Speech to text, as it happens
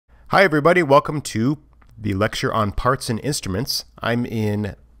Hi everybody, welcome to the lecture on parts and instruments. I'm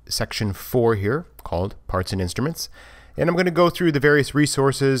in section 4 here called Parts and Instruments, and I'm going to go through the various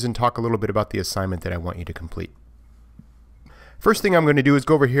resources and talk a little bit about the assignment that I want you to complete. First thing I'm going to do is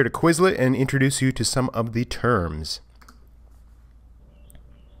go over here to Quizlet and introduce you to some of the terms.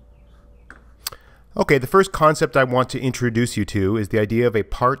 Okay, the first concept I want to introduce you to is the idea of a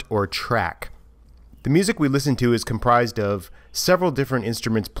part or track. The music we listen to is comprised of several different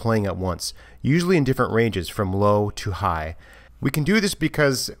instruments playing at once, usually in different ranges from low to high. We can do this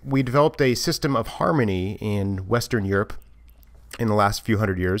because we developed a system of harmony in Western Europe in the last few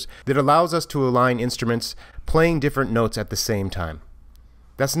hundred years that allows us to align instruments playing different notes at the same time.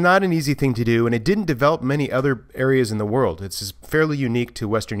 That's not an easy thing to do, and it didn't develop many other areas in the world. It's fairly unique to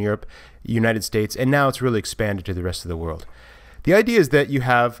Western Europe, United States, and now it's really expanded to the rest of the world. The idea is that you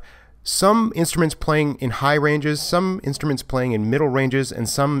have some instruments playing in high ranges, some instruments playing in middle ranges, and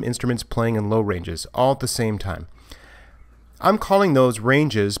some instruments playing in low ranges, all at the same time. I'm calling those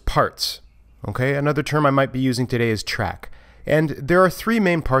ranges parts. Okay, another term I might be using today is track. And there are three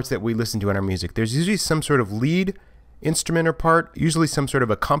main parts that we listen to in our music. There's usually some sort of lead instrument or part, usually some sort of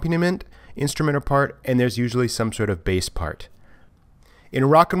accompaniment instrument or part, and there's usually some sort of bass part. In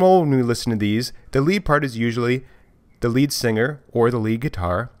rock and roll, when we listen to these, the lead part is usually the lead singer or the lead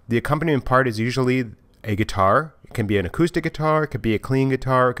guitar. The accompaniment part is usually a guitar. It can be an acoustic guitar, it could be a clean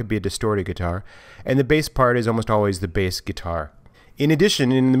guitar, it could be a distorted guitar. And the bass part is almost always the bass guitar. In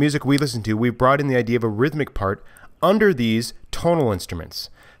addition, in the music we listen to, we've brought in the idea of a rhythmic part under these tonal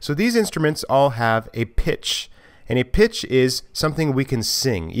instruments. So these instruments all have a pitch. And a pitch is something we can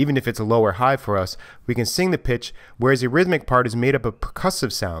sing. Even if it's a low or high for us, we can sing the pitch, whereas a rhythmic part is made up of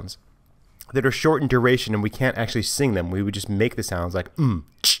percussive sounds that are short in duration and we can't actually sing them. We would just make the sounds like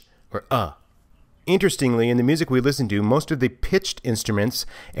ch, or Interestingly, in the music we listen to, most of the pitched instruments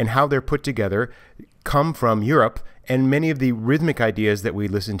and how they're put together come from Europe, and many of the rhythmic ideas that we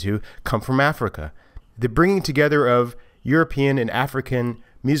listen to come from Africa. The bringing together of European and African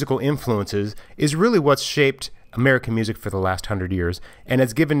musical influences is really what's shaped American music for the last 100 years, and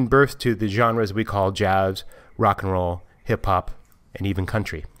has given birth to the genres we call jazz, rock and roll, hip-hop, and even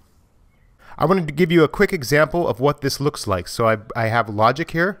country. I wanted to give you a quick example of what this looks like. So I have Logic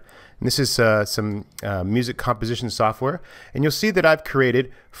here, and this is some music composition software, and you'll see that I've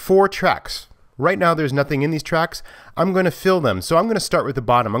created 4 tracks. Right now there's nothing in these tracks. I'm going to fill them. So I'm going to start with the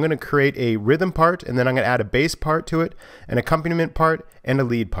bottom. I'm going to create a rhythm part, and then I'm going to add a bass part to it, an accompaniment part, and a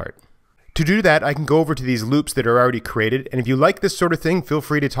lead part. To do that, I can go over to these loops that are already created, and if you like this sort of thing, feel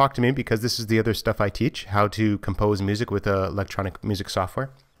free to talk to me, because this is the other stuff I teach, how to compose music with electronic music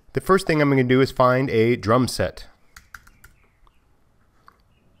software. The first thing I'm going to do is find a drum set.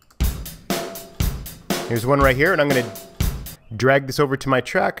 Here's one right here, and I'm going to drag this over to my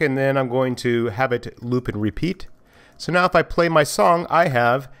track, and then I'm going to have it loop and repeat. So now if I play my song, I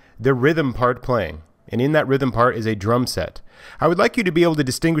have the rhythm part playing, and in that rhythm part is a drum set. I would like you to be able to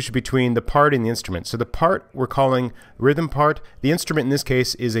distinguish between the part and the instrument. So the part we're calling rhythm part. The instrument in this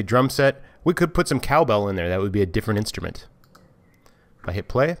case is a drum set. We could put some cowbell in there. That would be a different instrument. If I hit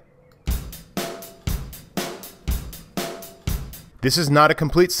play. This is not a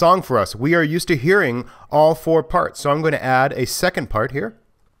complete song for us. We are used to hearing all 4 parts. So I'm going to add a second part here.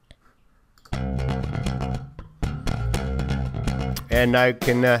 And I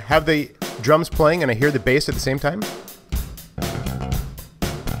can have the drums playing and I hear the bass at the same time.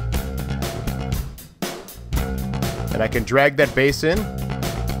 And I can drag that bass in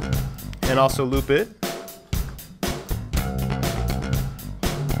and also loop it.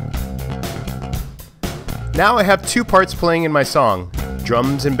 Now I have 2 parts playing in my song,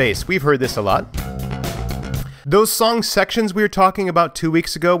 drums and bass. We've heard this a lot. Those song sections we were talking about 2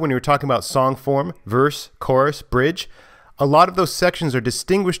 weeks ago when we were talking about song form, verse, chorus, bridge, a lot of those sections are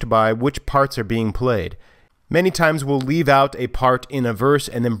distinguished by which parts are being played. Many times we'll leave out a part in a verse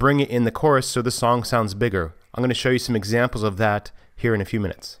and then bring it in the chorus so the song sounds bigger. I'm going to show you some examples of that here in a few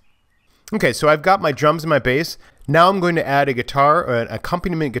minutes. Okay, so I've got my drums and my bass. Now I'm going to add a guitar or an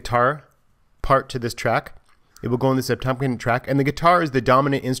accompaniment guitar part to this track. It will go in this accompaniment track, and the guitar is the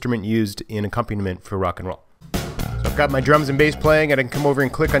dominant instrument used in accompaniment for rock and roll. So I've got my drums and bass playing, and I can come over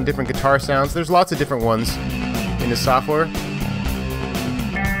and click on different guitar sounds. There's lots of different ones in the software.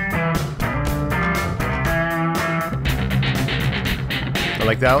 I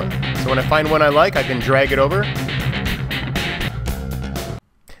like that one. So when I find one I like, I can drag it over.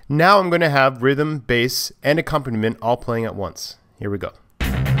 Now I'm going to have rhythm, bass, and accompaniment all playing at once. Here we go.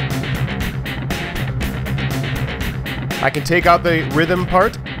 I can take out the rhythm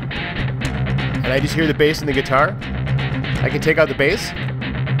part, and I just hear the bass and the guitar. I can take out the bass,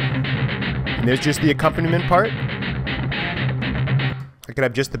 And there's just the accompaniment part. I could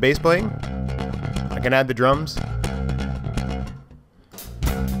have just the bass playing. I can add the drums.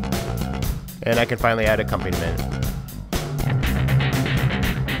 And I can finally add accompaniment.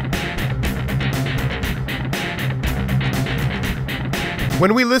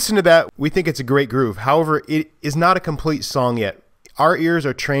 When we listen to that, we think it's a great groove. However, it is not a complete song yet. Our ears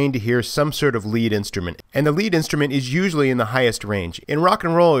are trained to hear some sort of lead instrument, and the lead instrument is usually in the highest range. In rock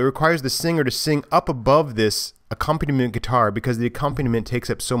and roll, it requires the singer to sing up above this accompaniment guitar because the accompaniment takes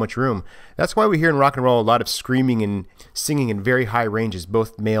up so much room. That's why we hear in rock and roll a lot of screaming and singing in very high ranges,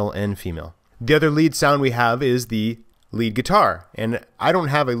 both male and female. The other lead sound we have is the lead guitar, and I don't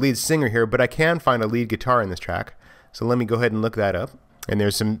have a lead singer here, but I can find a lead guitar in this track. So let me go ahead and look that up. And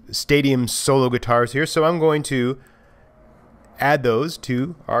there's some stadium solo guitars here, so I'm going to add those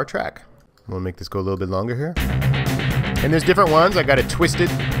to our track. We'll make this go a little bit longer here. And there's different ones. I got it twisted.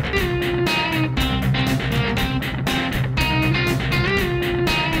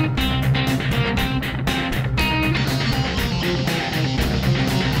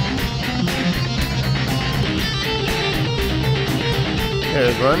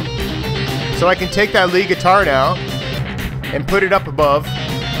 There's one. So I can take that lead guitar now and put it up above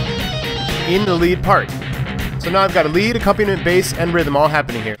in the lead part. So now I've got a lead, accompaniment, bass, and rhythm all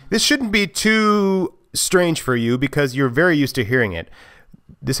happening here. This shouldn't be too strange for you because you're very used to hearing it.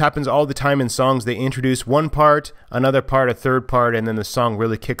 This happens all the time in songs. They introduce one part, another part, a third part, and then the song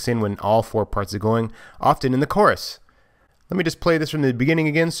really kicks in when all four parts are going, often in the chorus. Let me just play this from the beginning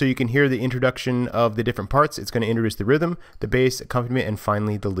again so you can hear the introduction of the different parts. It's going to introduce the rhythm, the bass, accompaniment, and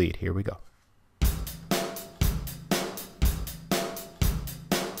finally the lead. Here we go.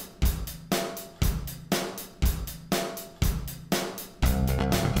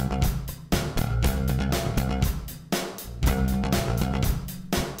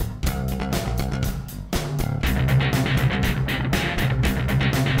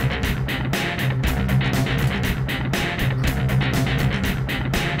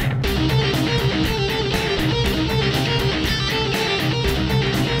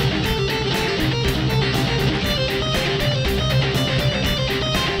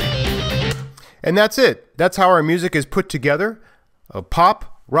 And that's it. That's how our music is put together.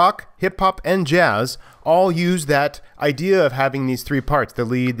 Pop, rock, hip-hop, and jazz all use that idea of having these three parts, the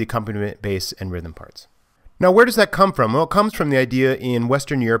lead, the accompaniment, bass, and rhythm parts. Now, where does that come from? Well, it comes from the idea in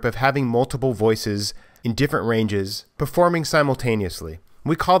Western Europe of having multiple voices in different ranges performing simultaneously.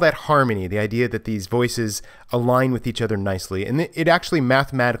 We call that harmony, the idea that these voices align with each other nicely. And it actually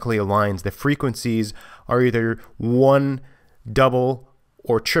mathematically aligns. The frequencies are either one, double,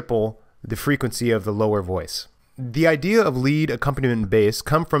 or triple the frequency of the lower voice. The idea of lead, accompaniment, and bass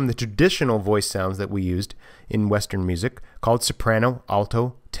come from the traditional voice sounds that we used in Western music called soprano,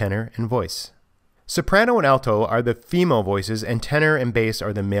 alto, tenor, and voice. Soprano and alto are the female voices, and tenor and bass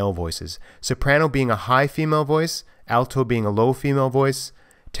are the male voices. Soprano being a high female voice, alto being a low female voice,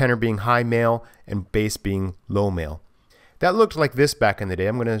 tenor being high male, and bass being low male. That looked like this back in the day.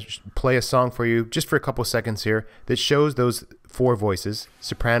 I'm going to play a song for you just for a couple seconds here that shows those four voices,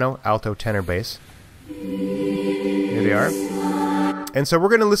 soprano, alto, tenor, bass. Here they are. And so we're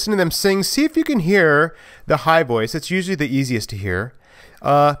going to listen to them sing. See if you can hear the high voice. It's usually the easiest to hear.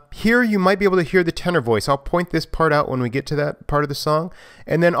 Here you might be able to hear the tenor voice. I'll point this part out when we get to that part of the song.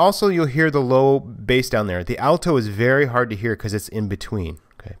 And then also you'll hear the low bass down there. The alto is very hard to hear because it's in between.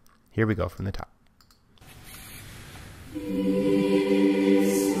 Okay, here we go from the top.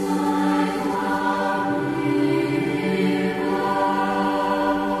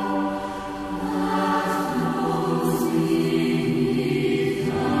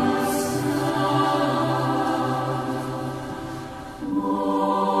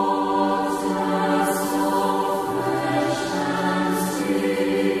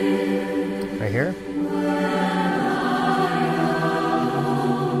 Right here.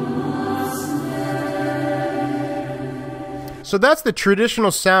 So that's the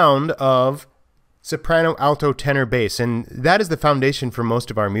traditional sound of soprano, alto, tenor, bass, and that is the foundation for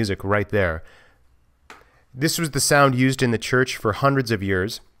most of our music right there. This was the sound used in the church for hundreds of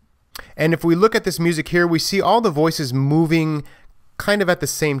years. And if we look at this music here, we see all the voices moving kind of at the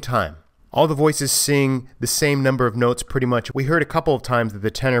same time. All the voices sing the same number of notes pretty much. We heard a couple of times that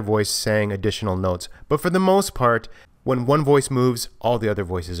the tenor voice sang additional notes, but for the most part, when one voice moves, all the other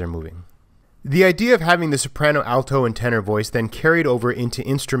voices are moving. The idea of having the soprano, alto, and tenor voice then carried over into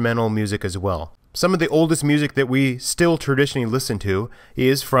instrumental music as well. Some of the oldest music that we still traditionally listen to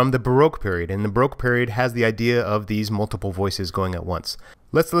is from the Baroque period, and the Baroque period has the idea of these multiple voices going at once.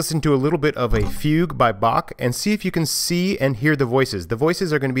 Let's listen to a little bit of a fugue by Bach and see if you can see and hear the voices. The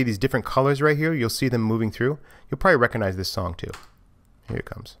voices are going to be these different colors right here. You'll see them moving through. You'll probably recognize this song too. Here it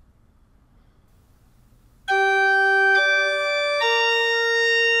comes.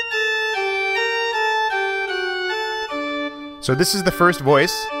 So this is the first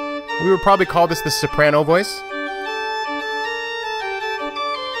voice. We would probably call this the soprano voice.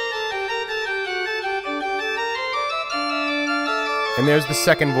 And there's the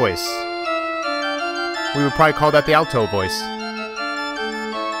second voice. We would probably call that the alto voice.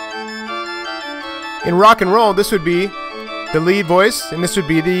 In rock and roll, this would be the lead voice, and this would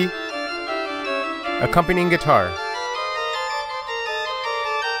be the accompanying guitar.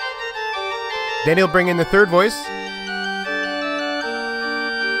 Then he'll bring in the third voice.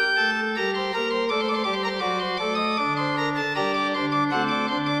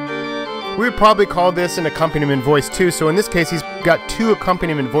 We would probably call this an accompaniment voice too, so in this case he's got two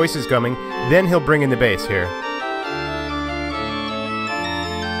accompaniment voices coming, then he'll bring in the bass here.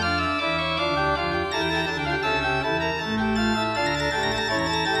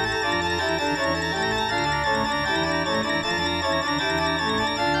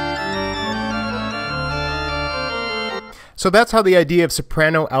 So that's how the idea of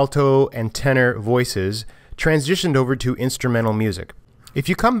soprano, alto, and tenor voices transitioned over to instrumental music. If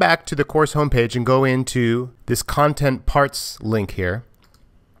you come back to the course homepage and go into this content parts link here,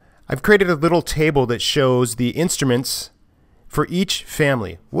 I've created a little table that shows the instruments for each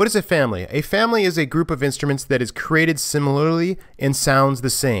family. What is a family? A family is a group of instruments that is created similarly and sounds the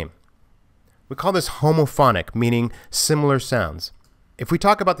same. We call this homophonic, meaning similar sounds. If we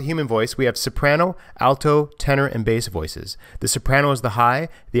talk about the human voice, we have soprano, alto, tenor, and bass voices. The soprano is the high,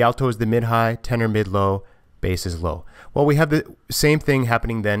 the alto is the mid-high, tenor mid-low, bass is low. Well, we have the same thing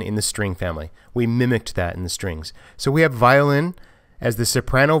happening then in the string family. We mimicked that in the strings. So we have violin as the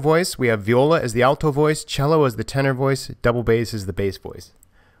soprano voice, we have viola as the alto voice, cello as the tenor voice, double bass as the bass voice.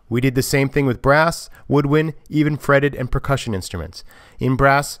 We did the same thing with brass, woodwind, even fretted, and percussion instruments. In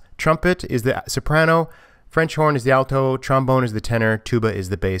brass, trumpet is the soprano, French horn is the alto, trombone is the tenor, tuba is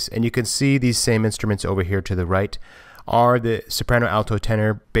the bass. And you can see these same instruments over here to the right are the soprano, alto,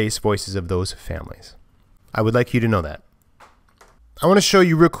 tenor, bass voices of those families. I would like you to know that. I want to show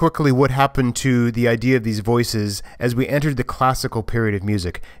you real quickly what happened to the idea of these voices as we entered the classical period of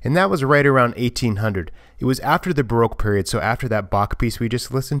music, and that was right around 1800. It was after the Baroque period, so after that Bach piece we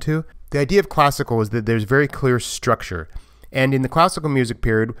just listened to. The idea of classical is that there's very clear structure, and in the classical music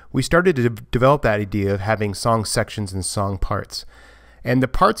period we started to develop that idea of having song sections and song parts. And the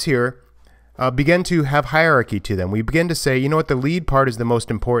parts here began to have hierarchy to them. We began to say, you know what, the lead part is the most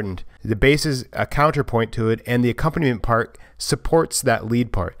important. The bass is a counterpoint to it, and the accompaniment part supports that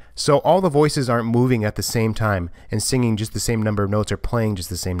lead part. So all the voices aren't moving at the same time and singing just the same number of notes or playing just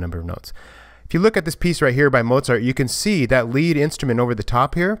the same number of notes. If you look at this piece right here by Mozart, you can see that lead instrument over the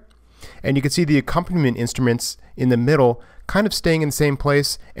top here, and you can see the accompaniment instruments in the middle kind of staying in the same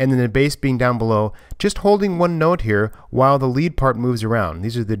place, and then the bass being down below, just holding one note here while the lead part moves around.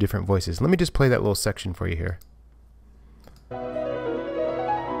 These are the different voices. Let me just play that little section for you here.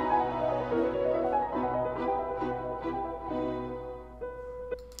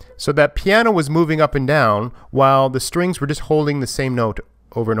 So that piano was moving up and down while the strings were just holding the same note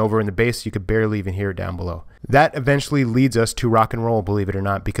over and over, and the bass you could barely even hear it down below. That eventually leads us to rock and roll, believe it or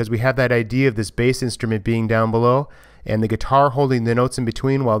not, because we have that idea of this bass instrument being down below and the guitar holding the notes in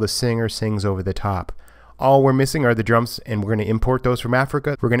between while the singer sings over the top. All we're missing are the drums, and we're going to import those from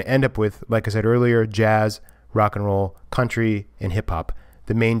Africa. We're going to end up with, like I said earlier, jazz, rock and roll, country, and hip-hop,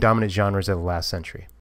 the main dominant genres of the last century.